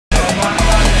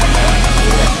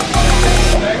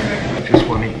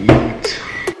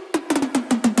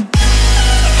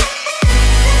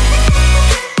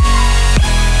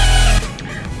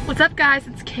guys,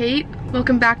 it's Kate.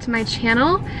 Welcome back to my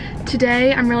channel.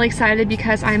 Today I'm really excited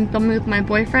because I'm filming with my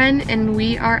boyfriend and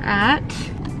we are at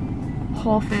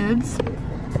Whole Foods.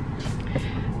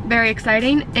 Very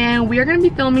exciting. And we are gonna be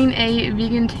filming a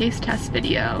vegan taste test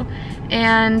video.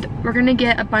 And we're gonna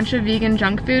get a bunch of vegan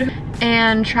junk food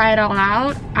and try it all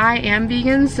out. I am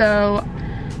vegan, so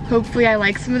hopefully I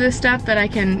like some of this stuff that I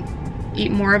can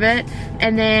eat more of it.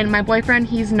 And then my boyfriend,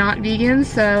 he's not vegan,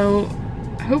 so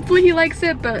hopefully he likes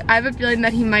it, but I have a feeling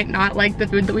that he might not like the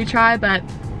food that we try, but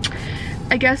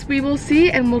I guess we will see,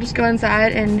 and we'll just go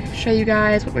inside and show you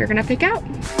guys what we're gonna pick out.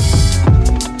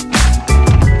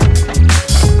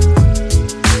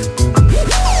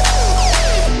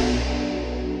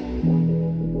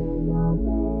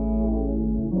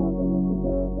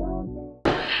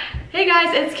 Hey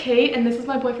guys, it's Kate, and this is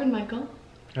my boyfriend Michael.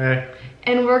 Hey.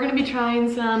 And we're gonna be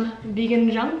trying some vegan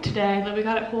junk today that we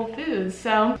got at Whole Foods.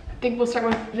 So I think we'll start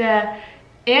with the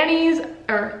Amy's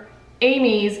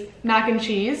mac and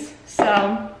cheese.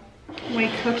 So we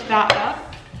cooked that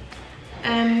up,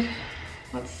 and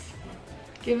let's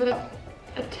give it a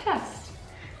test.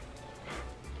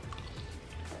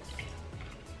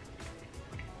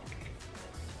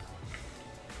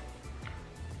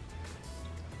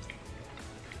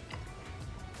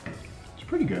 It's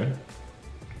pretty good.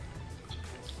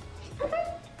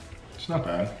 It's not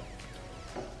bad.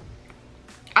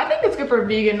 I think it's good for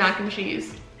vegan mac and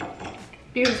cheese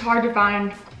because it's hard to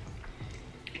find.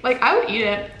 Like, I would eat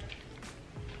it.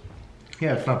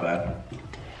 Yeah, it's not bad.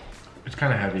 It's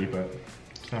kind of heavy, but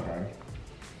it's not bad.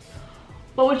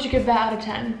 What would you give that out of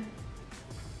 10?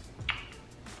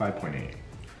 5.8.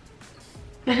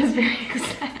 That is very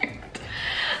exact.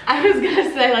 I was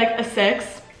gonna say like a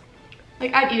 6.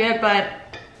 Like, I'd eat it, but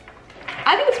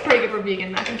I think it's pretty good for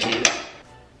vegan mac and cheese.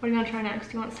 What are you gonna try next?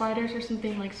 Do you want sliders or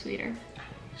something like sweeter?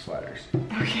 Sliders.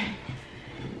 Okay.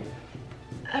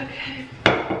 Okay.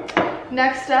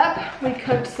 Next up, we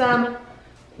cooked some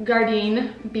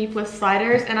Gardein beef with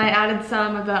sliders, and I added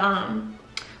some of the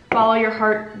Follow Your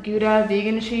Heart Gouda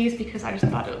vegan cheese because I just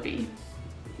thought it would be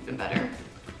even better.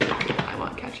 I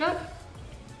want ketchup.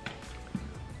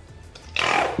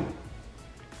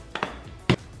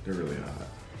 They're really hot.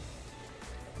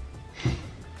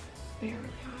 They are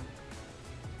really hot.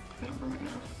 I don't burn my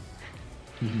mouth.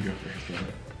 You can go first. Yeah.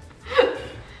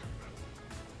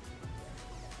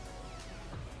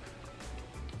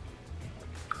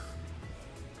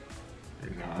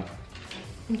 It's hot.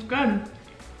 It's good.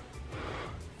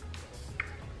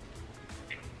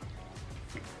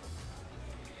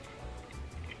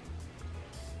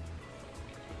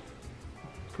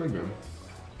 Pretty good.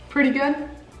 Pretty good?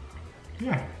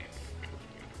 Yeah.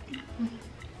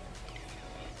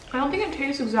 I don't think it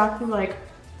tastes exactly like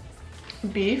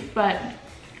beef, but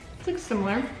it's like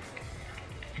similar.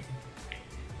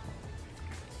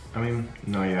 I mean,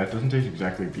 no, yeah, it doesn't taste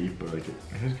exactly beef, but like it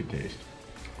has good taste.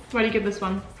 What do you give this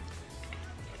one?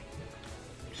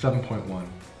 7.1.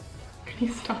 Can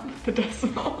you stop with the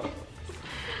decimal?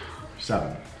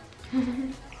 7.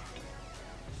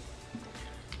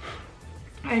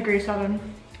 I agree, 7.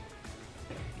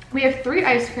 We have 3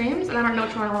 ice creams, and I don't know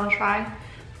which one I want to try.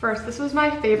 First, this was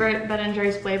my favorite Ben &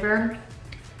 Jerry's flavor.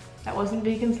 That wasn't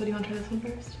vegan, so do you want to try this one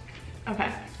first?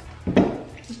 Okay.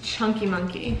 This is Chunky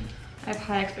Monkey. I have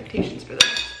high expectations for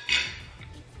this.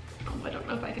 Oh, I don't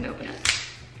know if I can open it.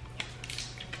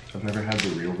 I've never had the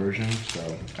real version,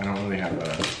 so I don't really have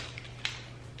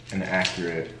an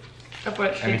accurate... Of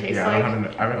what it should taste yeah,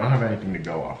 like? I don't have anything to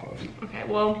go off of. Okay,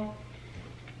 well,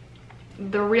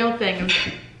 the real thing is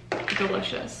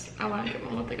delicious. I want to get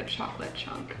one with like a chocolate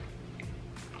chunk.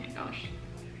 Oh my gosh.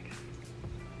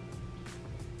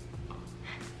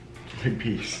 Big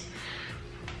piece.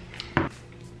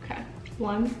 Okay,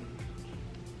 1,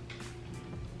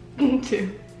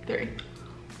 2, 3.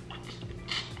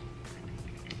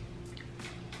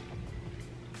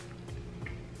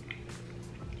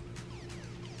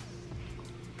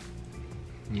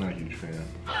 I'm not a huge fan.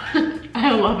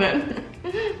 I love it.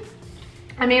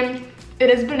 I mean, it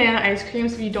is banana ice cream,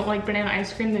 so if you don't like banana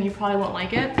ice cream, then you probably won't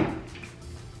like it.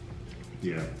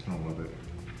 Yeah, I don't love it.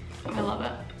 I love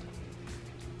it.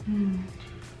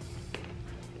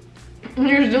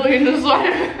 You're still eating the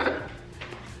slider.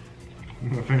 I'm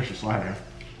gonna finish the slider.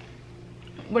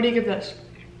 What do you give this?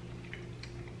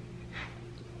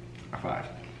 A 5.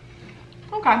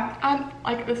 Okay,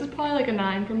 like this is probably like a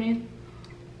 9 for me.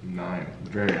 9.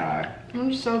 Very high.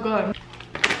 It's so good.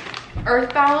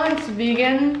 Earth Balance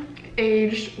vegan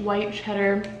aged white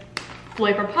cheddar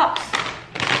flavor puffs.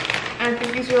 And I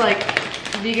think these are like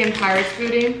vegan Pirates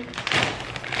foodie.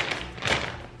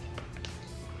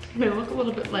 They look a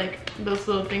little bit like those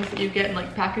little things that you get in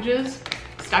like packages.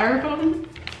 Styrofoam.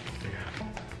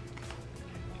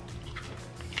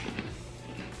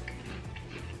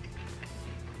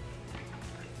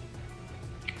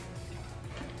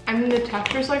 I mean, the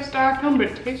texture's like styrofoam, but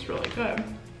it tastes really good.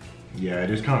 Yeah,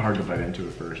 it is kind of hard to bite into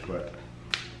at first, but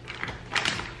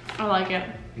I like it.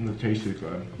 and the taste is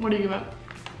good. What do you give it?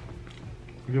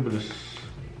 I'll give it a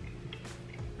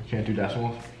I can't do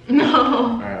decimals? No.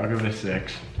 Alright, I'll give it a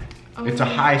 6. It's a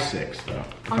high 6 though,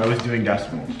 if I was doing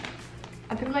decimals.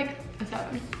 I think like a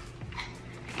 7.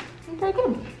 It's very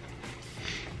good.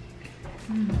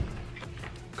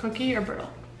 Cookie or brittle?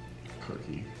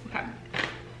 Cookie. Okay.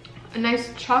 A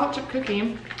nice chocolate chip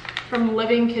cookie from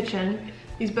Living Kitchen.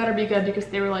 These better be good because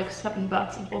they were like $7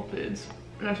 at Whole Foods.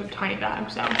 And there's a tiny bag,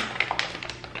 so.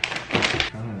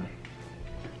 Kind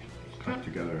of stuck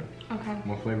together. Okay.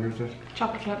 What flavor is this?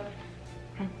 Chocolate chip.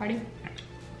 Okay, ready?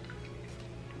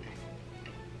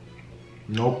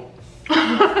 Nope.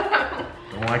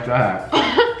 Don't like that.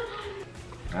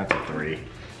 That's a 3.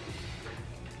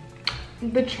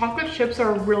 The chocolate chips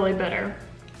are really bitter.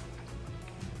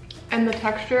 And the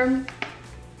texture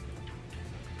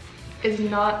is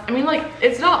not, I mean like,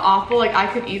 it's not awful, like I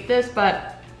could eat this,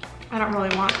 but I don't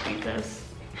really want to eat this.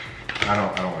 I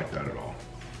don't like that at all.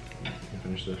 Can you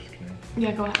finish this? Can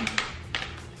Yeah, go ahead.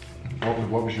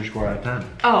 what was your score out of 10?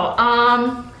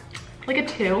 Oh, like a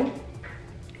 2.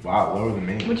 Wow, lower than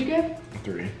me. What'd you give? A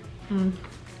 3.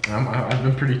 I've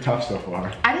been pretty tough so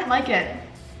far. I didn't like it.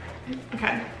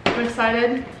 Okay, I'm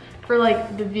excited for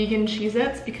like the vegan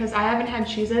Cheez-Its because I haven't had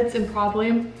Cheez-Its in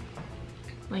probably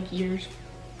like years.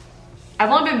 I've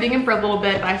only been vegan for a little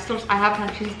bit, but I haven't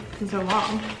had Cheez-Its in so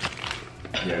long.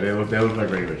 Yeah, they look like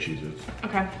regular Cheez-Its.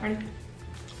 Okay, ready?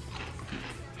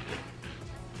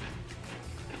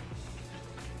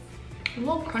 A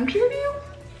little crunchier to you?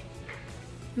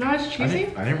 Not as cheesy?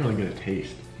 I didn't really get a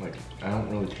taste. Like, I don't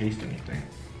really taste anything.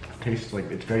 It tastes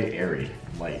like it's very airy,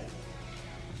 light.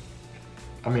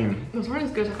 I mean, Those weren't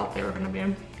as good as I thought they were gonna be.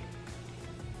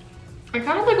 I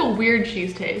kind of like a weird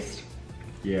cheese taste.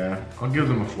 yeah, I'll give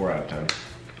them a 4 out of 10.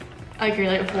 I agree,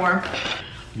 like a 4.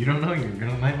 You don't know,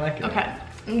 might like it. Okay,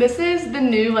 this is the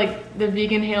new, like, the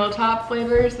vegan Halo Top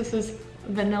flavors. This is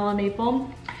vanilla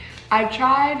maple. I've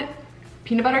tried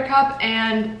peanut butter cup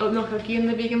and oatmeal cookie in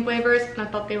the vegan flavors, and I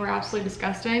thought they were absolutely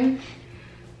disgusting.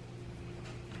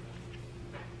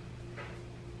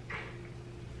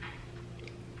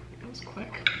 That was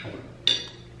quick.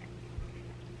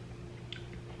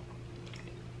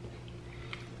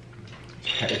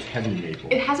 It's heavy maple.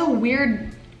 It has a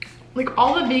weird, like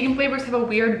all the vegan flavors have a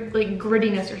weird like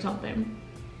grittiness or something.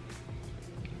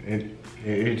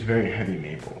 It's very heavy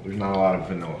maple. There's not a lot of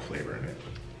vanilla flavor in it.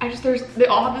 They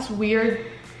all have this weird,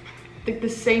 like the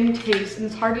same taste, and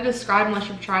it's hard to describe unless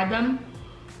you've tried them.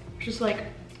 Just like,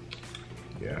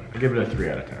 Yeah, I give it a 3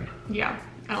 out of 10. yeah,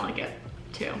 I don't like it,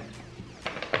 2.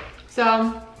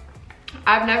 So,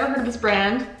 I've never heard of this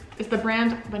brand. Is the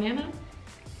brand Banana?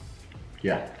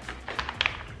 Yeah.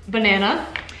 Banana.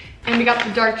 And we got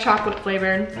the dark chocolate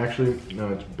flavored. Actually, no,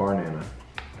 it's Barnana.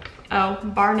 Oh,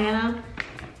 Barnana.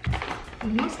 It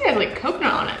looks like it has like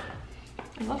coconut on it.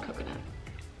 I love coconut.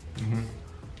 Mm-hmm.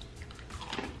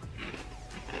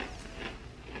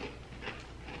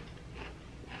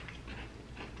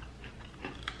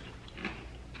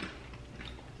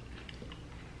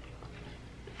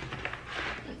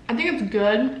 I think it's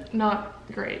good, not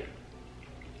great.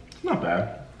 Not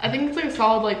bad. I think it's like a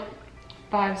solid like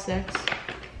 5, 6.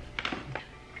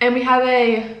 And we have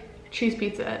a cheese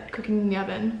pizza cooking in the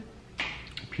oven.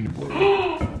 Peanut butter.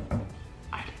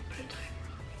 I didn't put a timer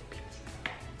on the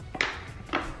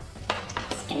pizza.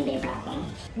 It's gonna be a problem.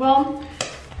 Well,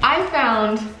 I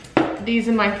found these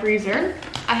in my freezer.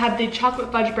 I had the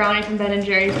chocolate fudge brownie from Ben &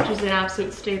 Jerry's, which is an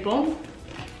absolute staple.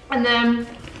 And then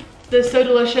the So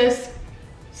Delicious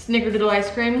Snickerdoodle ice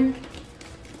cream,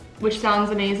 which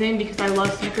sounds amazing because I love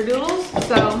snickerdoodles.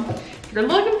 So if you're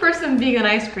looking for some vegan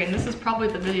ice cream, this is probably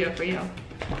the video for you.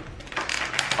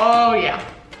 Oh yeah.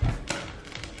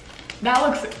 That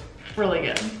looks really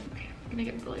good. Okay, I'm gonna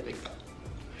get really big.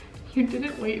 You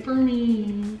didn't wait for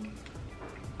me.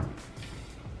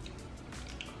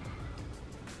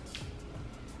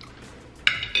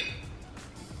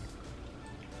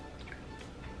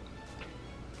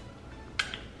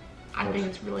 I think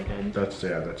it's really good. That's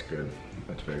good.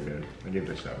 That's very good. I give it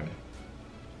a 7.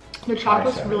 The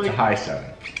chocolate's really. It's a high 7.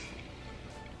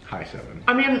 High 7.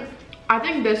 I mean, I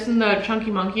think this and the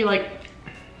Chunky Monkey, like,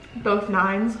 both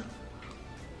 9s.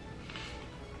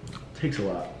 Takes a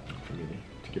lot for me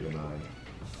to give a 9.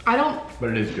 I don't.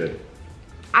 But it is good.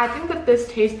 I think that this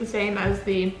tastes the same as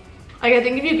the Like, I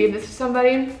think if you gave this to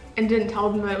somebody and didn't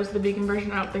tell them that it was the vegan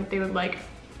version, I don't think they would like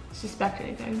suspect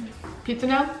anything. Pizza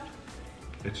now?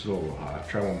 It's a little hot.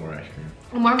 Try one more ice cream.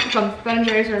 One more from Ben &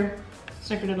 Jerry's or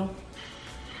Snickerdoodle?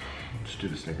 Just do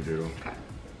the Snickerdoodle. Okay.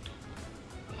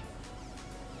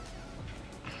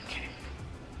 Okay.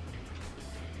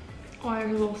 Oh,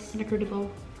 there's a little Snickerdoodle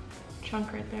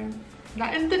chunk right there.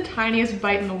 That is the tiniest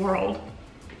bite in the world.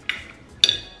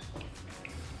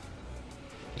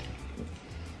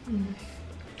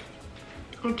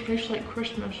 It tastes like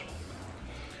Christmas.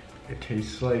 It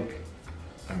tastes like,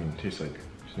 it tastes like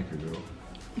Snickerdoodle.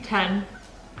 10.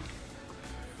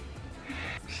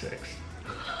 6.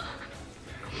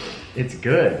 It's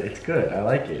good. It's good. I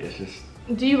like it. It's just.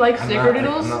 Do you like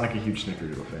Snickerdoodles? I'm not like a huge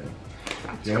Snickerdoodle fan.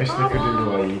 That's The only your problem.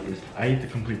 Snickerdoodle I eat is I eat the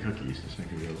complete cookies. The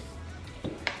Snickerdoodle.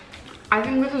 I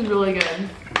think this is really good.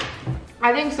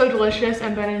 I think So Delicious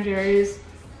and Ben & Jerry's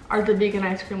are the vegan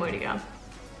ice cream way to go.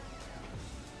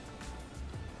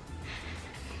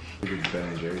 We'll do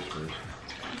Ben & Jerry's first.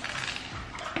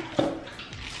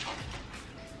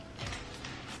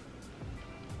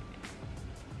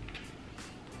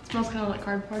 It smells kind of like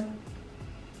cardboard.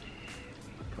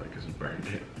 Probably because you burned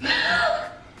it.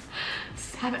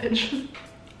 Savage.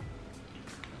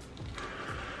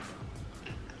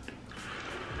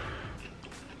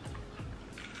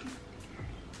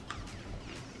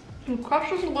 The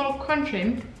crust is a little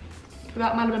crunchy, but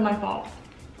that might have been my fault.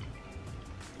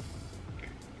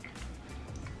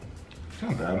 It's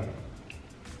not bad.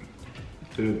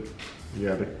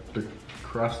 Yeah, the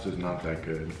crust is not that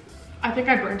good. I think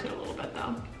I burnt it a little bit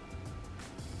though.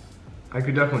 I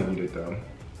could definitely eat it though.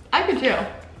 I could too.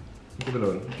 Give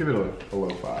it a low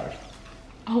 5.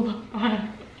 Oh,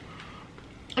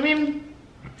 I mean,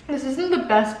 this isn't the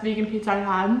best vegan pizza I've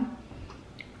had.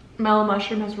 Mellow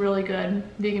Mushroom has really good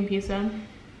vegan pizza,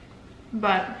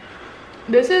 but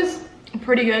this is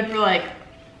pretty good for like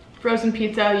frozen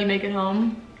pizza you make at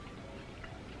home.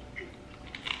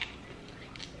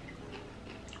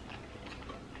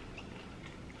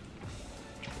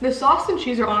 The sauce and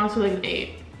cheese are honestly like an 8.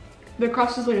 The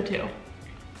crust is like a 2.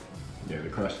 Yeah, the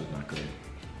crust is not good.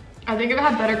 I think if it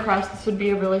had better crust, this would be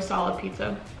a really solid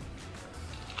pizza.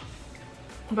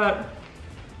 But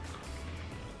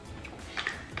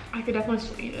I could definitely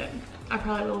still eat it. I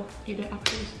probably will eat it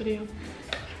after this video.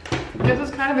 This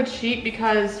is kind of a cheat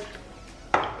because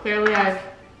clearly I've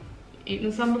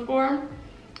eaten some before,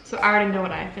 so I already know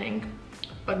what I think.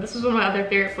 But this is one of my other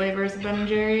favorite flavors of Ben &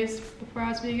 Jerry's before I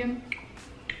was vegan.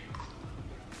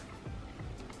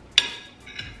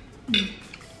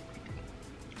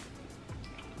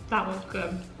 That one's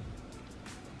good.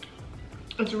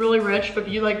 It's really rich, but if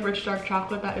you like rich dark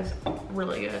chocolate, that is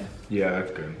really good. Yeah,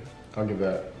 that's good. I'll give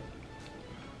that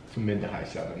a mid to high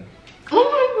 7.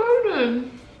 Oh my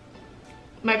goodness.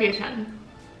 Might be a 10.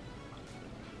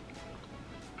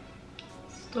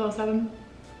 Still a 7.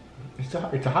 It's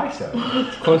a high 7.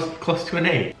 It's close to an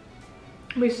 8.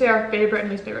 We say our favorite and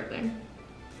least favorite thing.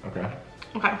 Okay.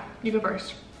 Okay, you go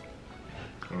first.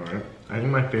 Alright. I think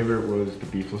my favorite was the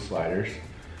beefless sliders.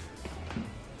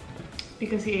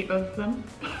 Because he ate both of them.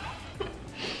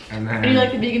 And then, And you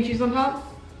like the vegan cheese on top?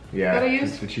 yeah, that I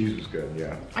used? the cheese was good,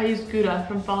 yeah. I used Gouda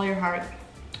from Follow Your Heart,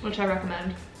 which I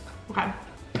recommend. Okay,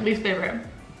 least favorite.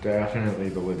 Definitely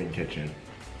the Living Kitchen.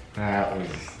 That was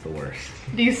the worst.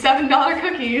 These $7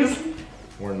 cookies.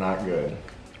 Were not good.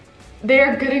 They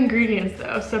are good ingredients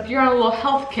though, so if you're on a little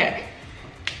health kick.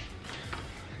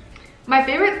 My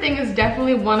favorite thing is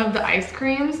definitely one of the ice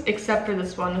creams, except for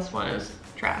this one. This one is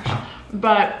trash.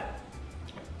 But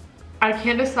I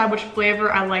can't decide which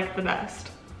flavor I like the best.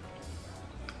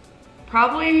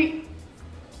 Probably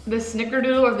the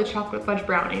Snickerdoodle or the chocolate fudge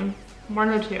brownie. One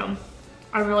of the two.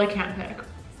 I really can't pick.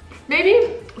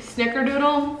 Maybe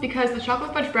Snickerdoodle, because the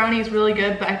chocolate fudge brownie is really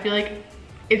good, but I feel like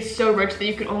it's so rich that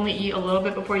you can only eat a little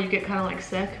bit before you get kind of like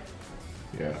sick.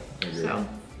 Yeah, I agree. So,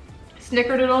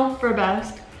 Snickerdoodle for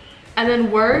best. And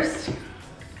then worst,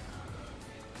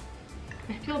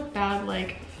 I feel bad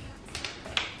like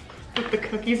with the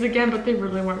cookies again, but they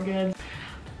really weren't good.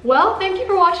 Well, thank you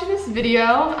for watching this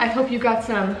video. I hope you got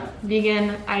some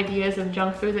vegan ideas of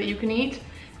junk food that you can eat.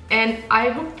 And I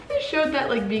hope that they showed that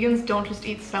like vegans don't just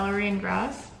eat celery and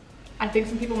grass. I think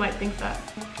some people might think that.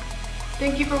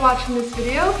 Thank you for watching this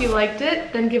video. If you liked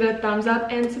it, then give it a thumbs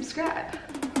up and subscribe.